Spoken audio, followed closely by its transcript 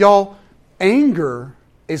Y'all, anger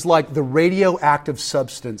is like the radioactive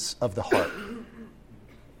substance of the heart.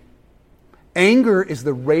 Anger is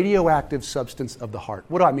the radioactive substance of the heart.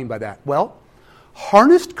 What do I mean by that? Well,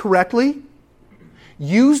 harnessed correctly,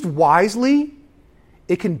 used wisely,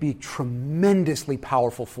 it can be tremendously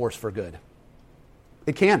powerful force for good.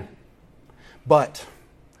 It can. But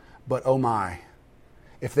oh my,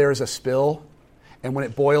 if there is a spill, and when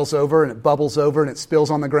it boils over and it bubbles over and it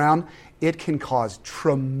spills on the ground, it can cause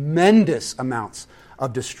tremendous amounts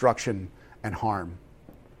of destruction and harm.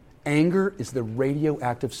 Anger is the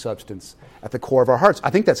radioactive substance at the core of our hearts.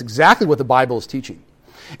 I think that's exactly what the Bible is teaching.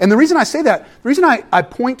 And the reason I say that, the reason I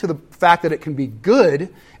point to the fact that it can be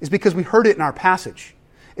good is because we heard it in our passage.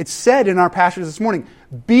 It said in our passage this morning,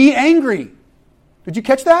 be angry. Did you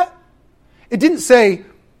catch that? It didn't say,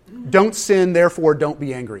 don't sin, therefore don't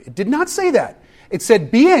be angry. It did not say that. It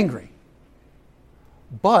said, be angry.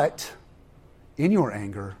 But in your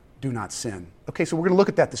anger, do not sin. Okay, so we're going to look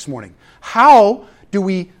at that this morning. How do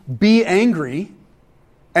we be angry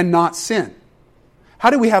and not sin? How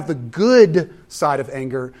do we have the good side of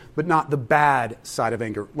anger, but not the bad side of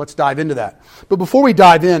anger? Let's dive into that. But before we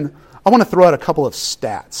dive in, I want to throw out a couple of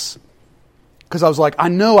stats. Because I was like, I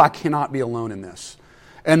know I cannot be alone in this.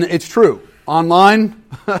 And it's true. Online,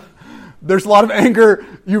 there's a lot of anger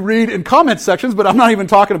you read in comment sections, but I'm not even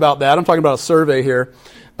talking about that. I'm talking about a survey here.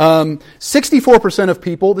 64% of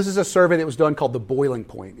people, this is a survey that was done called The Boiling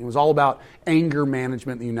Point. It was all about anger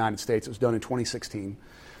management in the United States. It was done in 2016.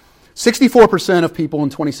 64% of people in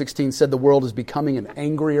 2016 said the world is becoming an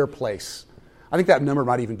angrier place. I think that number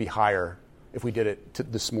might even be higher if we did it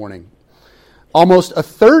this morning. Almost a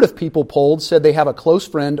third of people polled said they have a close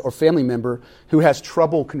friend or family member who has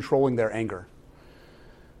trouble controlling their anger.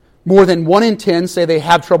 More than 1 in 10 say they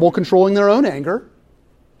have trouble controlling their own anger.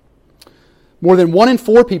 More than 1 in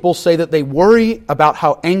 4 people say that they worry about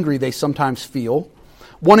how angry they sometimes feel.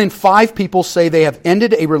 1 in 5 people say they have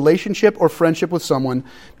ended a relationship or friendship with someone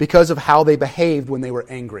because of how they behaved when they were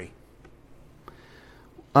angry.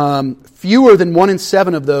 Fewer than 1 in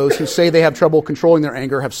 7 of those who say they have trouble controlling their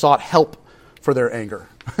anger have sought help for their anger.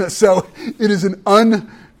 So it is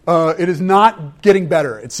it is not getting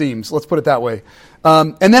better, it seems. Let's put it that way.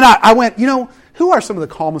 And then I went, who are some of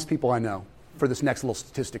the calmest people I know for this next little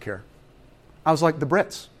statistic here? I was like, the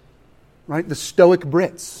Brits, right? The stoic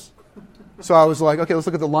Brits. So I was like, okay, let's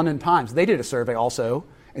look at the London Times. They did a survey also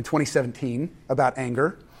in 2017 about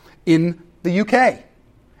anger in the UK.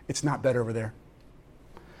 It's not better over there.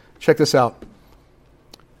 Check this out.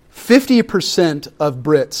 50% of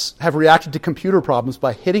Brits have reacted to computer problems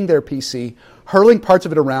by hitting their PC, hurling parts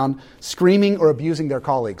of it around, screaming, or abusing their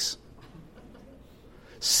colleagues.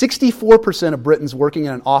 64% of Britons working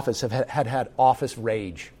in an office have had office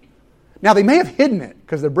rage. Now, they may have hidden it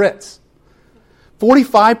because they're Brits.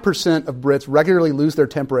 45% of Brits regularly lose their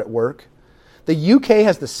temper at work. The UK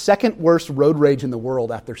has the second worst road rage in the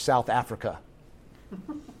world after South Africa.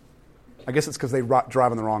 I guess it's because they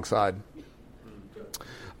drive on the wrong side.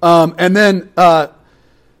 And then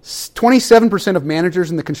 27% of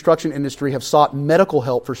managers in the construction industry have sought medical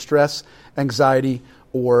help for stress, anxiety,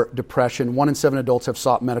 or depression. 1 in 7 adults have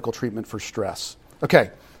sought medical treatment for stress.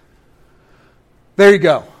 Okay, there you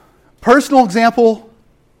go. Personal example,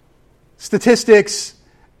 statistics,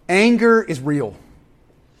 anger is real.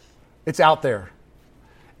 It's out there.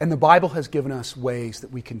 And the Bible has given us ways that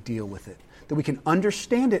we can deal with it, that we can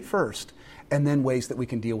understand it first, and then ways that we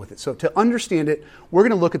can deal with it. So to understand it, we're going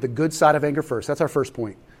to look at the good side of anger first. That's our first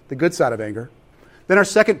point, the good side of anger. Then our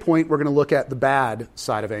second point, we're going to look at the bad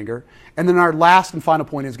side of anger. And then our last and final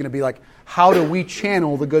point is going to be like, how do we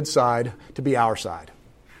channel the good side to be our side?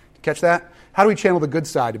 Catch that? How do we channel the good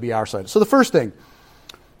side to be our side? So the first thing,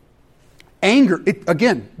 anger,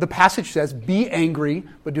 again, the passage says, be angry,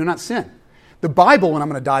 but do not sin. The Bible, and I'm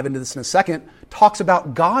going to dive into this in a second, talks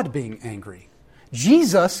about God being angry.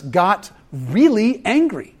 Jesus got really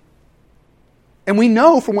angry. And we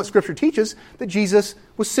know from what Scripture teaches that Jesus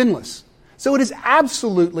was sinless. So it is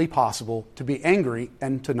absolutely possible to be angry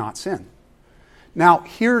and to not sin. Now,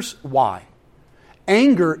 here's why.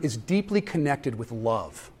 Anger is deeply connected with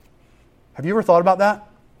love. Have you ever thought about that?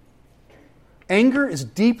 Anger is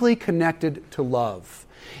deeply connected to love.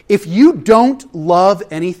 If you don't love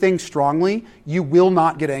anything strongly, you will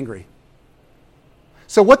not get angry.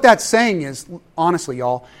 So what that's saying is, honestly,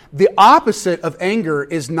 y'all, the opposite of anger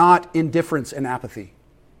is not indifference and apathy.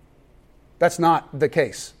 That's not the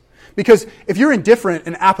case. Because if you're indifferent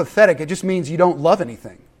and apathetic, it just means you don't love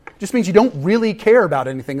anything. It just means you don't really care about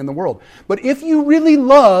anything in the world. But if you really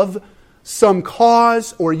love some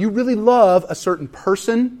cause or you really love a certain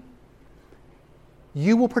person,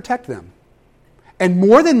 you will protect them. And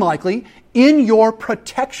more than likely, in your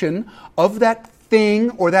protection of that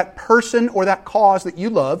thing or that person or that cause that you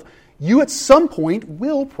love, you at some point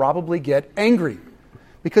will probably get angry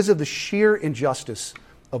because of the sheer injustice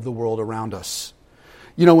of the world around us.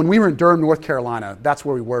 You know, when we were in Durham, North Carolina, that's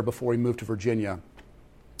where we were before we moved to Virginia.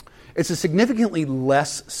 It's a significantly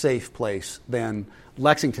less safe place than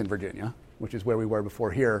Lexington, Virginia, which is where we were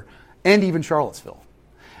before here, and even Charlottesville.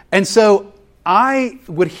 And so I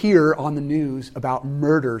would hear on the news about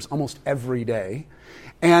murders almost every day.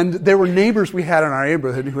 And there were neighbors we had in our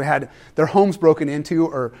neighborhood who had their homes broken into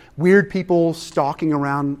or weird people stalking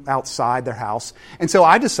around outside their house. And so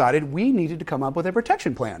I decided we needed to come up with a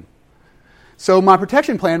protection plan. So my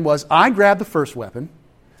protection plan was I grab the first weapon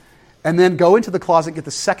and then go into the closet, get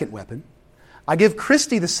the second weapon. I give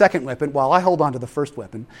Christy the second weapon while I hold on to the first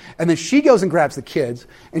weapon. And then she goes and grabs the kids,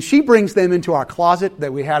 and she brings them into our closet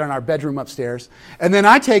that we had in our bedroom upstairs. And then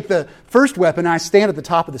I take the first weapon, and I stand at the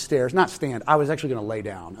top of the stairs. Not stand, I was actually going to lay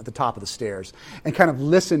down at the top of the stairs and kind of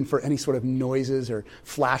listen for any sort of noises or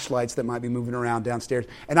flashlights that might be moving around downstairs.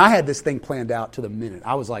 And I had this thing planned out to the minute.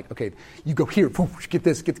 I was like, okay, you go here, get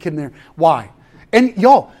this, get the kid in there. Why? And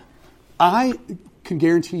y'all, I can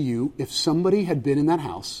guarantee you if somebody had been in that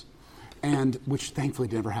house, and which thankfully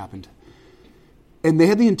never happened, and they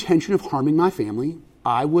had the intention of harming my family,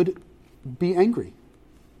 I would be angry.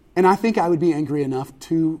 And I think I would be angry enough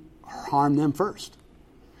to harm them first,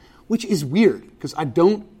 which is weird because I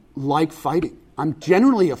don't like fighting. I'm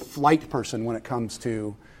generally a flight person when it comes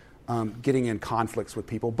to getting in conflicts with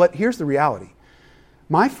people. But here's the reality.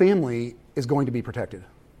 My family is going to be protected.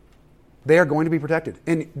 They are going to be protected.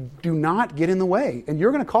 And do not get in the way. And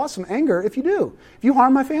you're going to cause some anger if you do. If you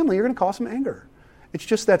harm my family, you're going to cause some anger. It's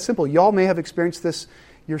just that simple. Y'all may have experienced this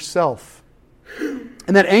yourself.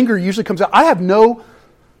 And that anger usually comes out. I have no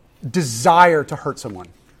desire to hurt someone.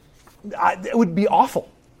 It would be awful.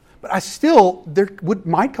 But there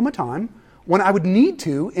might come a time when I would need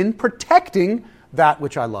to in protecting that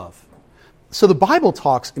which I love. So the Bible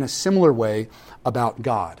talks in a similar way about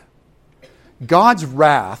God. God's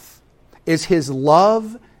wrath is his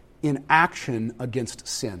love in action against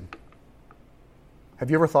sin.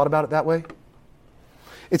 Have you ever thought about it that way?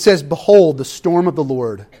 It says, behold, the storm of the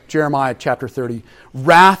Lord, Jeremiah chapter 30,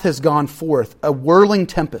 wrath has gone forth, a whirling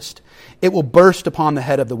tempest. It will burst upon the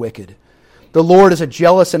head of the wicked. The Lord is a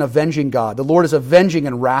jealous and avenging God. The Lord is avenging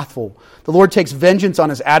and wrathful. The Lord takes vengeance on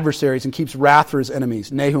his adversaries and keeps wrath for his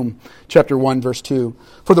enemies. Nahum chapter 1, verse 2.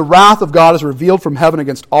 For the wrath of God is revealed from heaven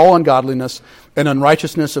against all ungodliness and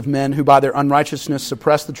unrighteousness of men who by their unrighteousness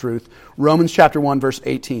suppress the truth. Romans chapter 1, verse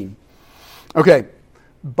 18. Okay,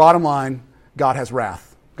 bottom line, God has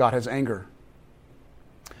wrath. God has anger.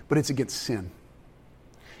 But it's against sin.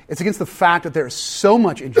 It's against the fact that there is so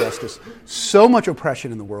much injustice, so much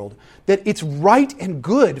oppression in the world, that it's right and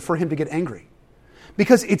good for him to get angry.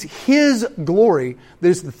 Because it's his glory that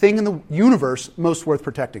is the thing in the universe most worth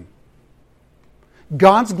protecting.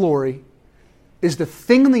 God's glory is the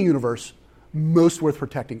thing in the universe most worth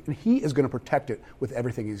protecting. And he is going to protect it with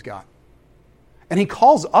everything he's got. And he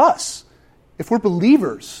calls us, if we're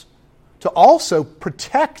believers, to also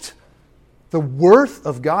protect the worth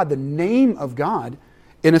of God, the name of God,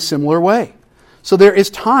 in a similar way. So there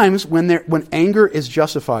is times when anger is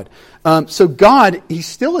justified. So God, he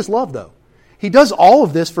still is love, though. He does all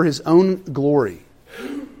of this for his own glory.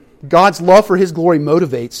 God's love for his glory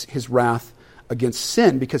motivates his wrath against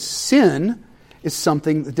sin, because sin is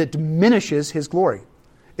something that diminishes his glory.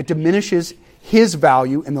 It diminishes his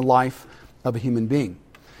value in the life of a human being.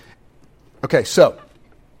 Okay, so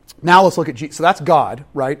now let's look at Jesus. So that's God,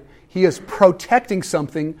 right? He is protecting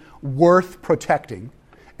something worth protecting.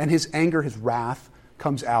 And his anger, his wrath,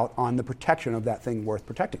 comes out on the protection of that thing worth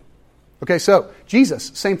protecting. Okay, so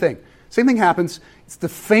Jesus, same thing. Same thing happens. It's the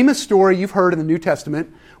famous story you've heard in the New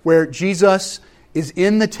Testament where Jesus is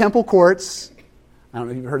in the temple courts. I don't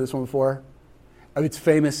know if you've heard this one before. It's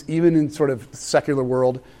famous even in sort of the secular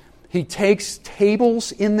world. He takes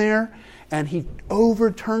tables in there and he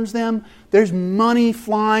overturns them. There's money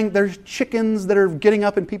flying. There's chickens that are getting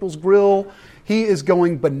up in people's grill. He is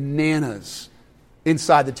going bananas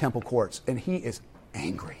inside the temple courts. And he is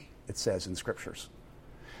angry, it says in Scriptures.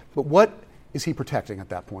 But what is he protecting at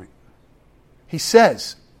that point? He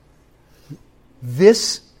says,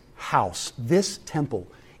 this house, this temple,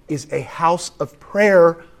 is a house of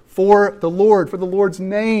prayer for the Lord, for the Lord's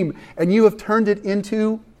name. And you have turned it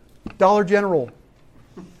into Dollar General.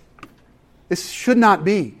 This should not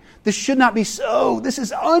be. This should not be so. This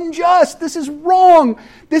is unjust. This is wrong.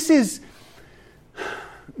 This is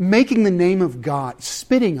making the name of God,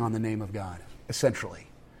 spitting on the name of God, essentially.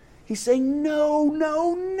 He's saying, no,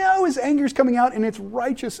 no, no. His anger is coming out, and it's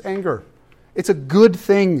righteous anger. It's a good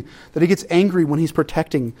thing that he gets angry when he's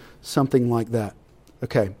protecting something like that.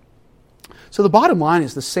 Okay. So the bottom line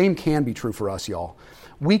is the same can be true for us, y'all.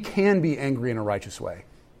 We can be angry in a righteous way.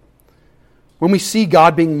 When we see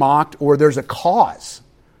God being mocked, or there's a cause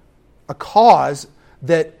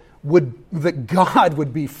that God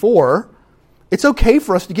would be for, it's okay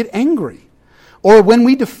for us to get angry. Or when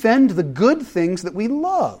we defend the good things that we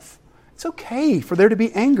love, it's okay for there to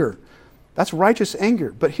be anger. That's righteous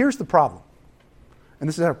anger. But here's the problem. And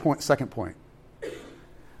this is our second point.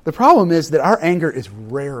 The problem is that our anger is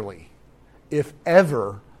rarely, if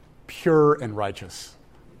ever, pure and righteous.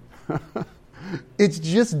 It's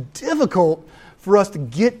just difficult for us to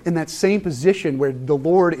get in that same position where the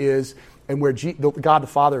Lord is and where God the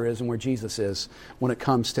Father is and where Jesus is when it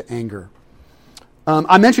comes to anger.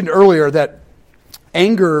 I mentioned earlier that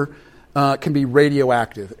anger can be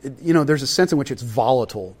radioactive. There's a sense in which it's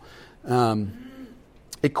volatile.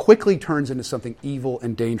 It quickly turns into something evil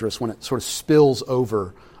and dangerous when it sort of spills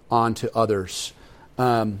over onto others.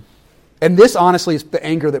 And this, honestly, is the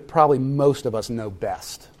anger that probably most of us know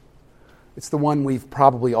best. It's the one we've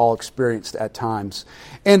probably all experienced at times.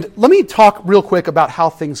 And let me talk real quick about how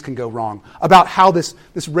things can go wrong, about how this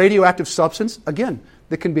radioactive substance, again,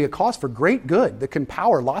 that can be a cause for great good, that can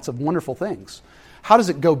power lots of wonderful things. How does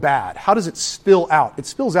it go bad? How does it spill out? It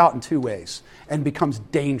spills out in two ways and becomes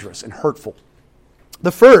dangerous and hurtful.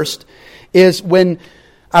 The first is when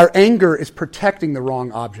our anger is protecting the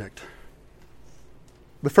wrong object.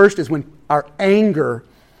 The first is when our anger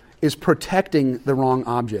is protecting the wrong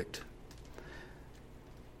object.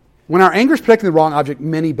 When our anger is protecting the wrong object,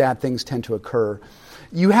 many bad things tend to occur.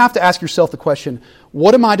 You have to ask yourself the question,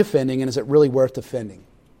 what am I defending, and is it really worth defending?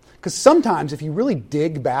 Because sometimes if you really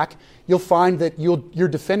dig back, you'll find that you're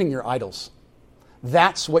defending your idols.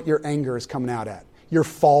 That's what your anger is coming out at. Your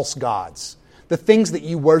false gods. The things that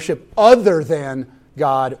you worship other than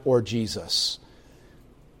God or Jesus.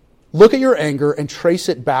 Look at your anger and trace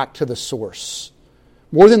it back to the source.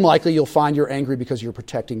 More than likely, you'll find you're angry because you're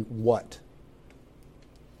protecting what?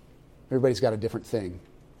 Everybody's got a different thing.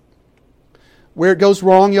 Where it goes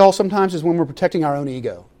wrong, y'all, sometimes is when we're protecting our own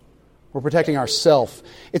ego. We're protecting ourselves.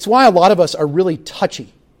 It's why a lot of us are really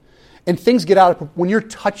touchy. And things get out of... When you're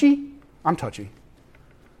touchy, I'm touchy.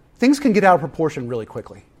 Things can get out of proportion really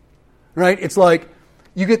quickly. Right? It's like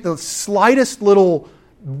you get the slightest little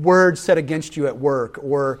word said against you at work,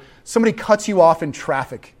 or somebody cuts you off in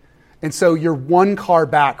traffic. And so you're one car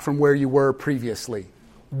back from where you were previously.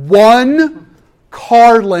 One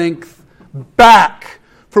car length back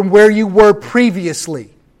from where you were previously.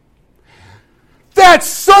 That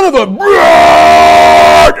son of a...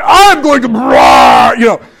 I'm going to...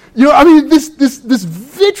 This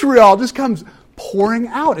vitriol just comes pouring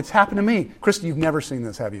out. It's happened to me. Krista, you've never seen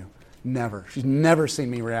this, have you? Never. She's never seen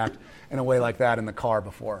me react in a way like that in the car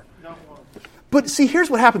before. But see, here's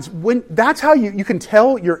what happens. That's how you can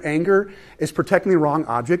tell your anger is protecting the wrong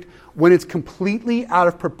object when it's completely out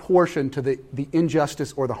of proportion to the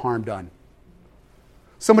injustice or the harm done.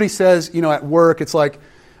 Somebody says, at work, it's like,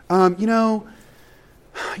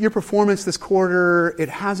 your performance this quarter, it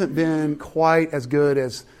hasn't been quite as good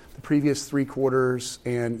as the previous 3 quarters,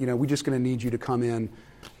 and, we're just going to need you to come in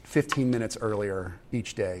 15 minutes earlier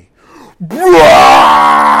each day.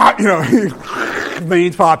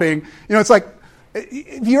 Veins popping. It's like,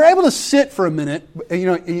 if you're able to sit for a minute,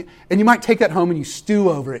 and you might take that home and you stew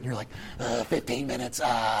over it, and you're like, 15 minutes,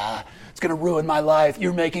 it's going to ruin my life.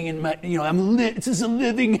 You're making it, this is a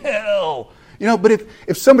living hell. But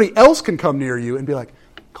if somebody else can come near you and be like,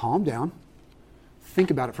 calm down,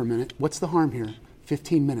 think about it for a minute. What's the harm here?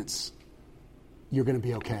 15 minutes. You're going to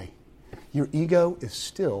be okay. Your ego is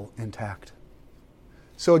still intact.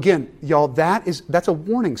 So again, y'all, that's a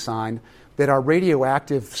warning sign that our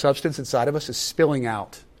radioactive substance inside of us is spilling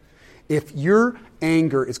out. If your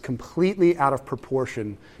anger is completely out of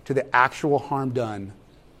proportion to the actual harm done,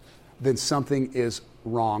 then something is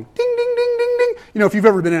wrong. Ding, ding, ding, ding, ding. If you've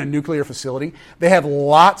ever been in a nuclear facility, they have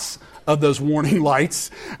lots of those warning lights,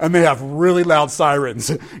 and they have really loud sirens.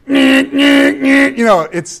 This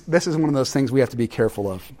is one of those things we have to be careful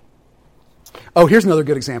of. Oh, here's another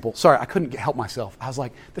good example. Sorry, I couldn't help myself. I was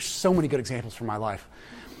like, there's so many good examples from my life.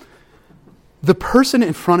 The person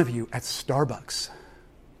in front of you at Starbucks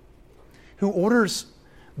who orders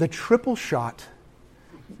the triple shot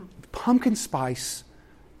pumpkin spice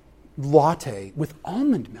latte with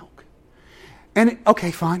almond milk. And,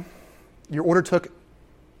 okay, fine. Your order took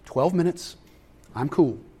 12 minutes. I'm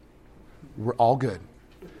cool. We're all good.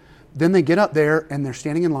 Then they get up there and they're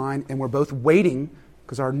standing in line and we're both waiting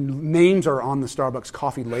because our names are on the Starbucks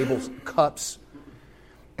coffee labels, cups.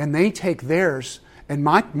 And they take theirs, and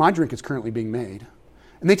my drink is currently being made.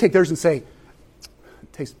 And they take theirs and say,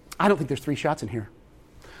 "Taste. I don't think there's 3 shots in here."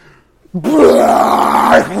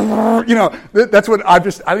 That's what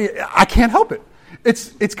I can't help it.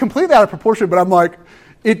 It's completely out of proportion, but I'm like,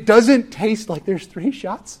 it doesn't taste like there's 3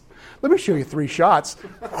 shots. Let me show you 3 shots.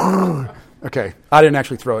 Okay, I didn't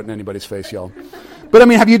actually throw it in anybody's face, y'all. But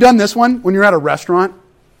have you done this one when you're at a restaurant?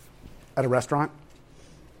 At a restaurant?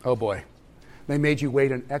 Oh boy. They made you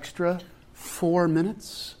wait an extra 4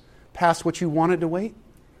 minutes past what you wanted to wait.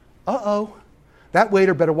 Uh-oh. That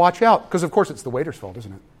waiter better watch out, because of course it's the waiter's fault,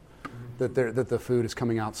 isn't it? That the food is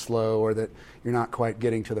coming out slow, or that you're not quite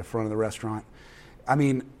getting to the front of the restaurant.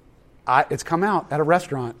 It's come out at a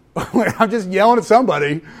restaurant. I'm just yelling at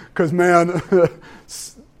somebody because, man,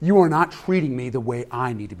 you are not treating me the way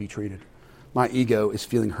I need to be treated. My ego is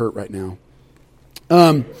feeling hurt right now.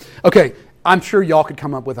 Okay, I'm sure y'all could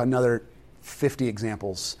come up with another 50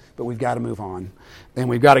 examples, but we've got to move on. And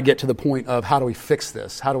we've got to get to the point of how do we fix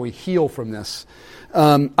this? How do we heal from this?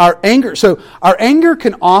 Our anger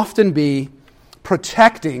can often be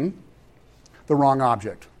protecting the wrong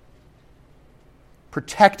object.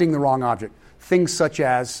 Protecting the wrong object. Things such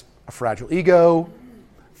as a fragile ego,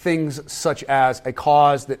 things such as a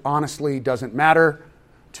cause that honestly doesn't matter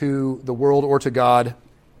to the world or to God.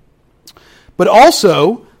 But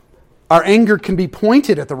also, our anger can be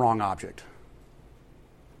pointed at the wrong object.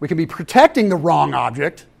 We can be protecting the wrong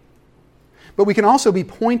object, but we can also be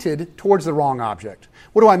pointed towards the wrong object.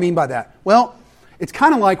 What do I mean by that? Well, it's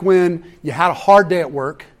kind of like when you had a hard day at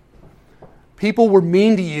work, people were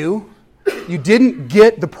mean to you, you didn't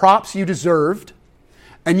get the props you deserved,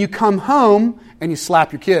 and you come home and you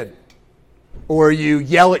slap your kid, or you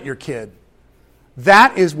yell at your kid.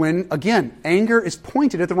 That is when, again, anger is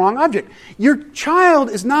pointed at the wrong object. Your child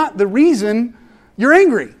is not the reason you're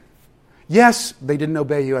angry. Yes, they didn't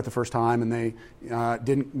obey you at the first time, and they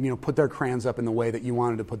didn't put their crayons up in the way that you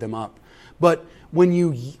wanted to put them up. But when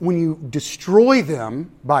you destroy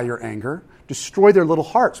them by your anger, destroy their little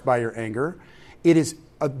hearts by your anger, it is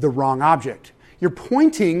the wrong object. You're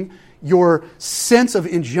pointing your sense of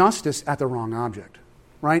injustice at the wrong object,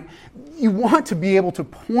 right? You want to be able to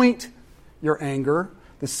point your anger,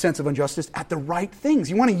 the sense of injustice, at the right things.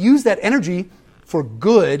 You want to use that energy for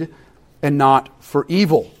good and not for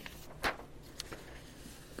evil.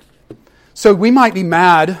 So we might be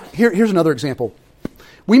mad. Here's another example.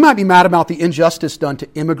 We might be mad about the injustice done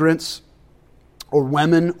to immigrants or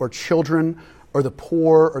women or children or the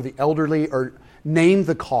poor or the elderly, or name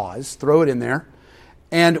the cause, throw it in there.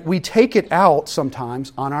 And we take it out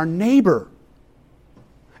sometimes on our neighbor.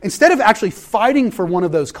 Instead of actually fighting for one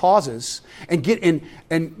of those causes and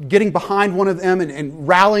getting behind one of them and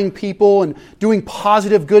rallying people and doing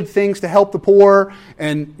positive good things to help the poor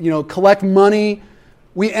and collect money,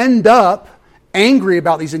 we end up angry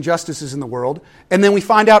about these injustices in the world, and then we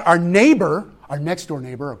find out our neighbor, our next door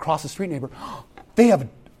neighbor, across the street neighbor, they have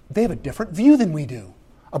a different view than we do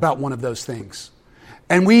about one of those things.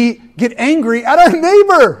 And we get angry at our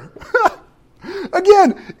neighbor.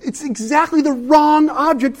 Again, it's exactly the wrong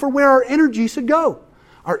object for where our energy should go.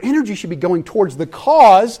 Our energy should be going towards the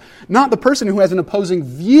cause, not the person who has an opposing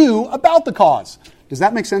view about the cause. Does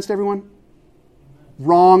that make sense to everyone?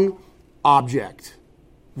 Wrong object.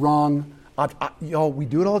 Wrong object. Y'all, we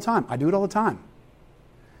do it all the time. I do it all the time.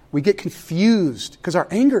 We get confused because our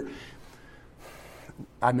anger,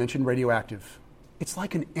 I mentioned radioactive. It's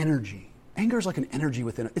like an energy. Anger is like an energy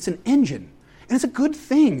within it. It's an engine. And it's a good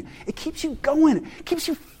thing. It keeps you going. It keeps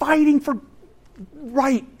you fighting for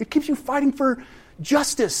right. It keeps you fighting for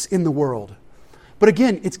justice in the world. But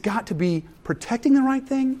again, it's got to be protecting the right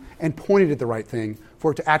thing and pointed at the right thing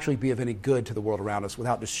for it to actually be of any good to the world around us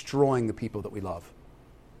without destroying the people that we love.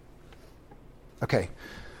 Okay.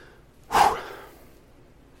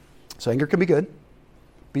 So anger can be good.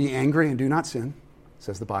 Be angry and do not sin,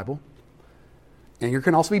 says the Bible. Anger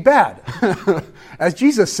can also be bad. As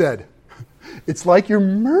Jesus said, it's like you're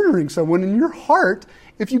murdering someone in your heart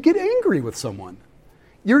if you get angry with someone.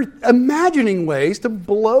 You're imagining ways to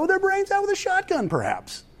blow their brains out with a shotgun,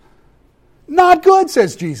 perhaps. Not good,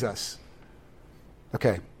 says Jesus.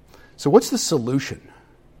 Okay, so what's the solution?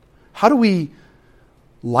 How do we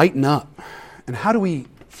lighten up? And how do we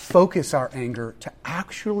focus our anger to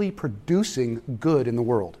actually producing good in the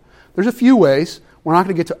world? There's a few ways. We're not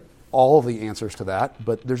going to get to all of the answers to that,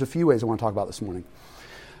 but there's a few ways I want to talk about this morning.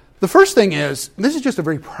 The first thing is, this is just a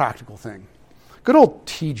very practical thing. Good old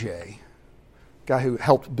TJ, guy who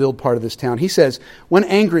helped build part of this town, he says, when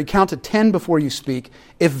angry, count to 10 before you speak.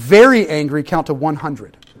 If very angry, count to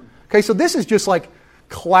 100. Okay, so this is just like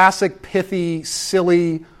classic, pithy,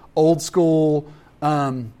 silly, old school,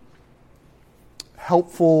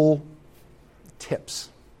 helpful tips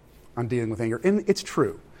on dealing with anger. And it's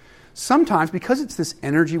true. Sometimes, because it's this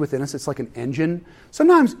energy within us, it's like an engine.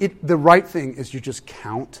 Sometimes the right thing is you just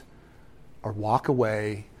count or walk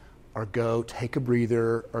away or go take a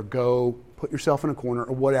breather or go put yourself in a corner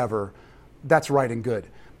or whatever. That's right and good.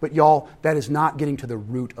 But y'all, that is not getting to the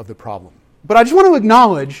root of the problem. But I just want to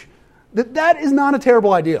acknowledge that that is not a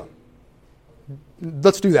terrible idea.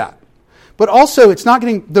 Let's do that. But also, it's not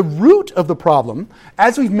getting the root of the problem.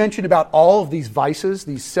 As we've mentioned about all of these vices,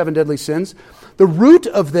 these 7 deadly sins, the root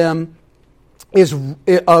of them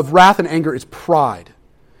of wrath and anger is pride.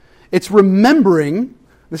 It's remembering,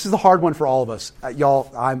 this is the hard one for all of us.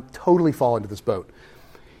 Y'all, I'm totally fall into this boat.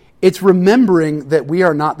 It's remembering that we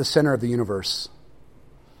are not the center of the universe.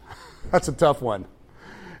 That's a tough one.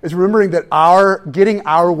 It's remembering that getting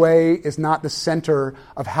our way is not the center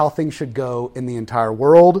of how things should go in the entire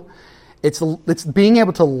world. It's being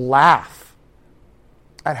able to laugh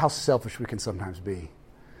at how selfish we can sometimes be.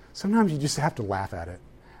 Sometimes you just have to laugh at it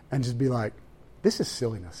and just be like, this is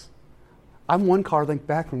silliness. I'm one car length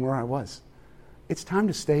back from where I was. It's time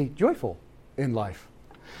to stay joyful in life.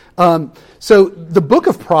 So the book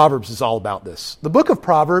of Proverbs is all about this. The book of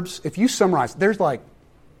Proverbs, if you summarize, there's like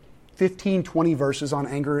 15, 20 verses on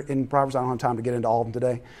anger in Proverbs. I don't have time to get into all of them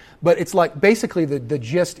today. But it's like basically the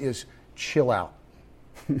gist is chill out.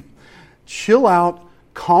 Chill out,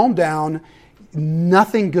 calm down.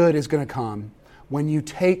 Nothing good is going to come when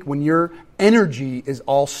your energy is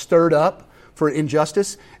all stirred up for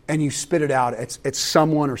injustice and you spit it out at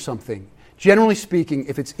someone or something. Generally speaking,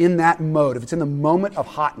 if it's in that mode, if it's in the moment of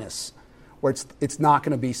hotness, where it's not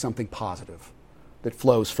going to be something positive that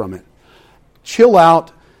flows from it. Chill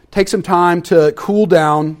out. Take some time to cool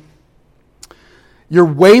down. You're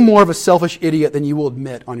way more of a selfish idiot than you will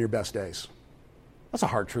admit on your best days. That's a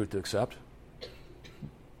hard truth to accept.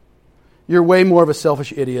 You're way more of a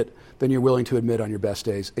selfish idiot than you're willing to admit on your best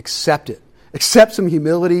days. Accept it. Accept some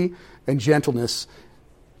humility and gentleness,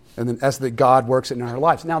 and then as that God works it in our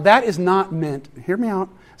lives. Now that is not meant, hear me out,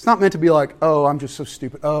 it's not meant to be like, oh, I'm just so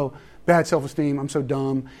stupid. Oh, bad self-esteem, I'm so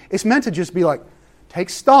dumb. It's meant to just be like, take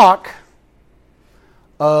stock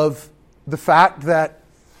of the fact that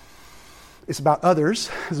it's about others,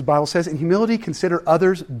 as the Bible says. In humility, consider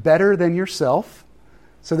others better than yourself.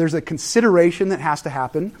 So there's a consideration that has to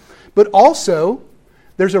happen. But also,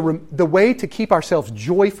 there's the way to keep ourselves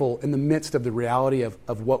joyful in the midst of the reality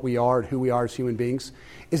of what we are and who we are as human beings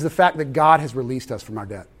is the fact that God has released us from our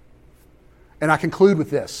debt. And I conclude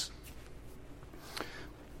with this.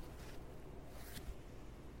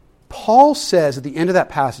 Paul says at the end of that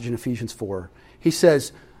passage in Ephesians 4, he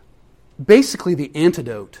says, basically the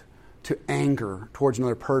antidote to anger towards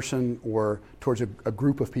another person or towards a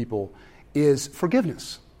group of people is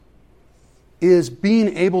forgiveness, is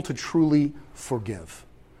being able to truly forgive.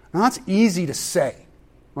 Now that's easy to say,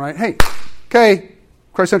 right? Hey, okay,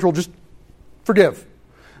 Christ Central, just forgive.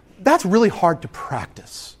 That's really hard to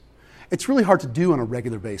practice. It's really hard to do on a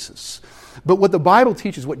regular basis. But what the Bible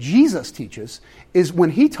teaches, what Jesus teaches, is when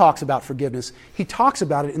he talks about forgiveness, he talks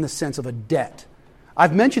about it in the sense of a debt.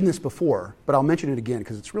 I've mentioned this before, but I'll mention it again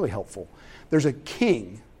because it's really helpful. There's a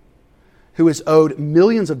king who is owed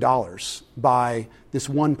millions of dollars by this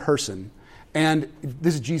one person. And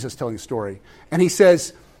this is Jesus telling the story. And he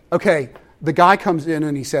says, okay, the guy comes in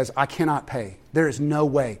and he says, I cannot pay. There is no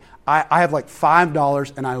way. I have like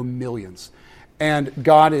 $5 and I owe millions. And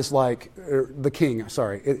God is like, the king,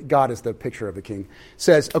 sorry, God is the picture of the king,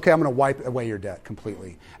 says, okay, I'm going to wipe away your debt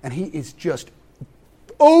completely. And he is just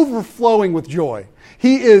overflowing with joy.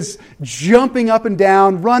 He is jumping up and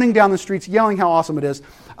down, running down the streets, yelling how awesome it is.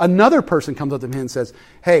 Another person comes up to him and says,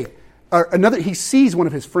 hey, he sees one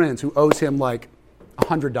of his friends who owes him like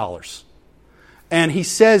 $100. And he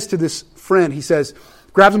says to this friend, he says,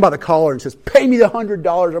 grabs him by the collar and says, pay me the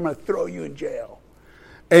 $100, I'm going to throw you in jail.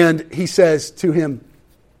 And he says to him,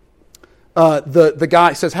 the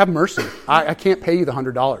guy says, have mercy. I can't pay you the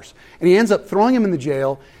 $100. And he ends up throwing him in the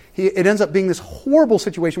jail. It ends up being this horrible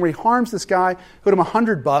situation where he harms this guy, who owed him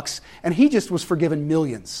 $100, and he just was forgiven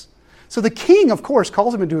millions. So the king, of course,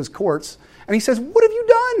 calls him into his courts, and he says, what have you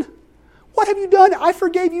done? What have you done? I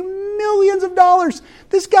forgave you millions of dollars.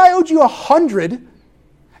 This guy owed you $100,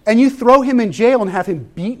 and you throw him in jail and have him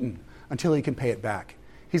beaten until he can pay it back.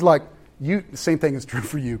 He's like, the same thing is true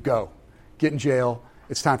for you. Go. Get in jail.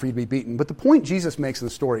 It's time for you to be beaten. But the point Jesus makes in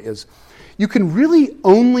the story is you can really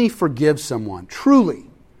only forgive someone, truly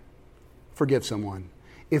forgive someone,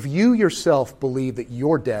 if you yourself believe that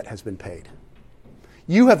your debt has been paid.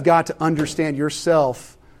 You have got to understand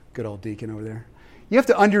yourself, good old deacon over there, You have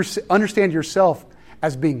to understand yourself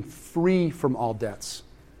as being free from all debts.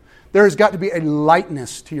 There has got to be a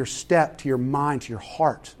lightness to your step, to your mind, to your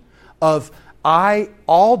heart of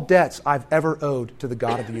all debts I've ever owed to the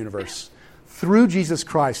God of the universe through Jesus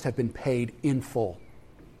Christ have been paid in full.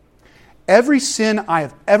 Every sin I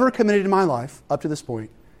have ever committed in my life up to this point,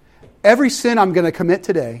 every sin I'm going to commit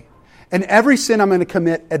today, and every sin I'm going to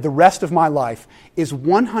commit at the rest of my life is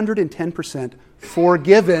 110%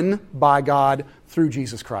 forgiven by God through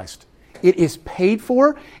Jesus Christ. It is paid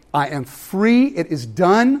for. I am free. It is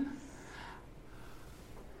done.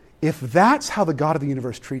 If that's how the God of the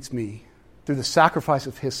universe treats me through the sacrifice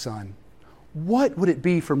of His Son, what would it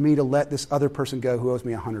be for me to let this other person go who owes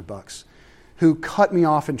me $100, who cut me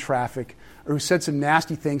off in traffic, or who said some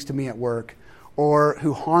nasty things to me at work, or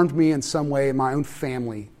who harmed me in some way in my own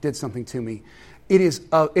family, did something to me? It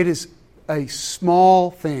is a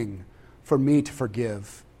small thing for me to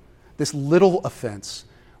forgive this little offense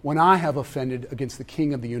when I have offended against the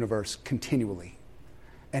King of the universe continually.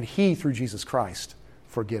 And He, through Jesus Christ,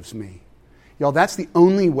 forgives me. Y'all, that's the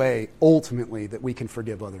only way, ultimately, that we can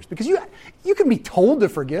forgive others. Because you can be told to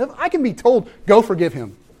forgive. I can be told, go forgive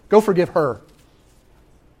him. Go forgive her.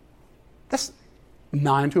 That's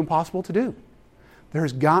nigh unto impossible to do.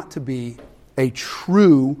 There's got to be a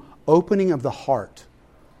true opening of the heart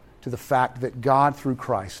to the fact that God, through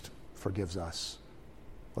Christ, forgives us.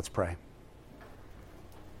 Let's pray.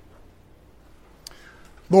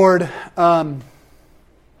 Lord, I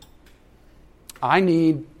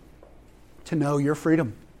need to know your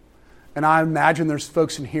freedom. And I imagine there's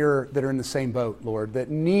folks in here that are in the same boat, Lord, that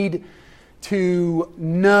need to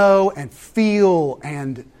know and feel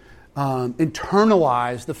and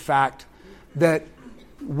internalize the fact that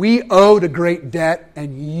we owed a great debt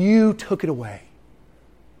and you took it away.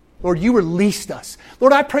 Lord, you released us.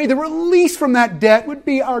 Lord, I pray the release from that debt would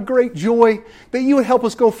be our great joy, that you would help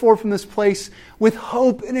us go forward from this place with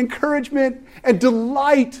hope and encouragement and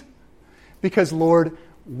delight. Because, Lord,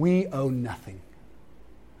 we owe nothing.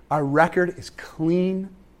 Our record is clean.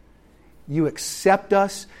 You accept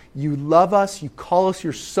us. You love us. You call us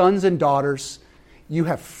your sons and daughters. You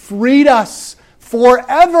have freed us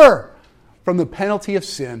forever from the penalty of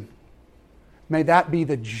sin. May that be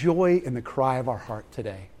the joy and the cry of our heart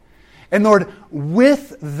today. And Lord,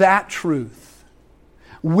 with that truth,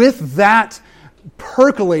 with that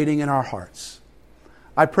percolating in our hearts,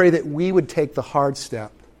 I pray that we would take the hard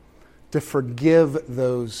step to forgive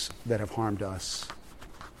those that have harmed us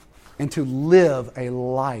and to live a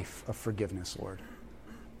life of forgiveness, Lord.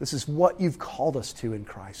 This is what you've called us to in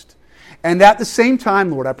Christ. And at the same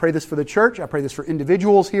time, Lord, I pray this for the church. I pray this for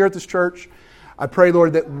individuals here at this church. I pray,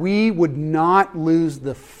 Lord, that we would not lose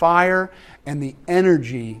the fire and the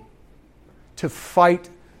energy to fight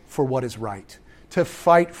for what is right, to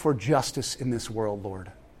fight for justice in this world,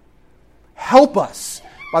 Lord. Help us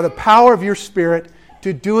by the power of your Spirit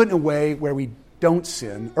to do it in a way where we don't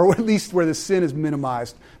sin, or at least where the sin is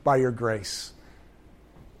minimized by your grace.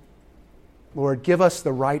 Lord, give us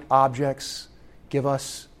the right objects. Give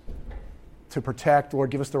us to protect.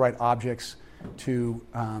 Lord, give us the right objects to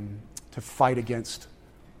fight against.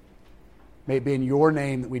 May it be in your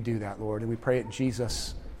name that we do that, Lord. And we pray it in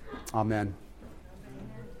Jesus. Amen.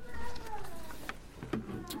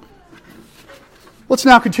 Let's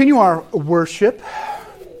now continue our worship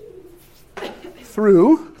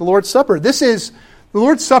through the Lord's Supper. The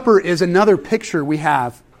Lord's Supper is another picture we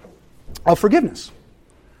have of forgiveness.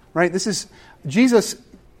 Right? Jesus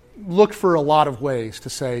looked for a lot of ways to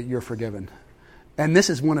say you're forgiven. And this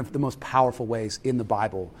is one of the most powerful ways in the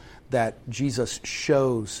Bible that Jesus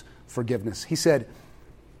shows forgiveness. He said,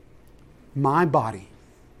 my body,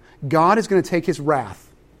 God is going to take his wrath,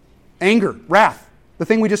 anger, wrath, the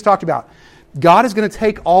thing we just talked about. God is going to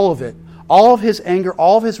take all of it, all of his anger,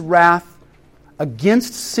 all of his wrath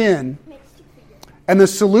against sin. And the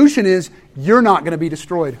solution is you're not going to be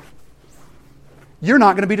destroyed. You're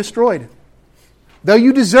not going to be destroyed. Though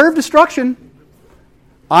you deserve destruction,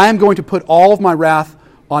 I am going to put all of my wrath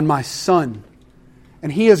on my Son.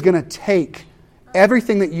 And he is going to take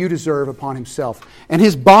everything that you deserve upon himself. And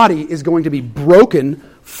his body is going to be broken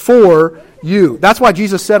for you. That's why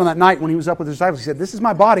Jesus said on that night when he was up with his disciples, he said, this is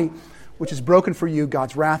my body, which is broken for you.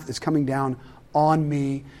 God's wrath is coming down on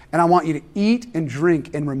me. And I want you to eat and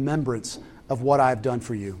drink in remembrance of what I have done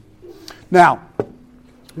for you. Now,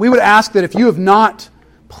 we would ask that if you have not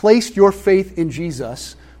placed your faith in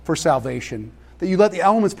Jesus for salvation, that you let the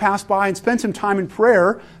elements pass by and spend some time in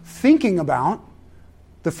prayer thinking about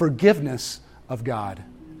the forgiveness of God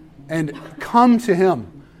and come to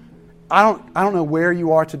him. I don't know where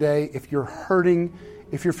you are today, if you're hurting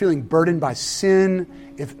if you're feeling burdened by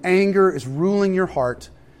sin, if anger is ruling your heart,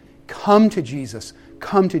 come to Jesus.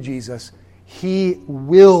 Come to Jesus. He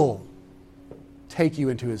will take you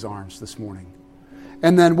into His arms this morning.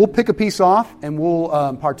 And then we'll pick a piece off and we'll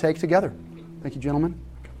partake together. Thank you, gentlemen.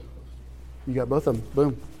 You got both of them.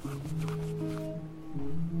 Boom.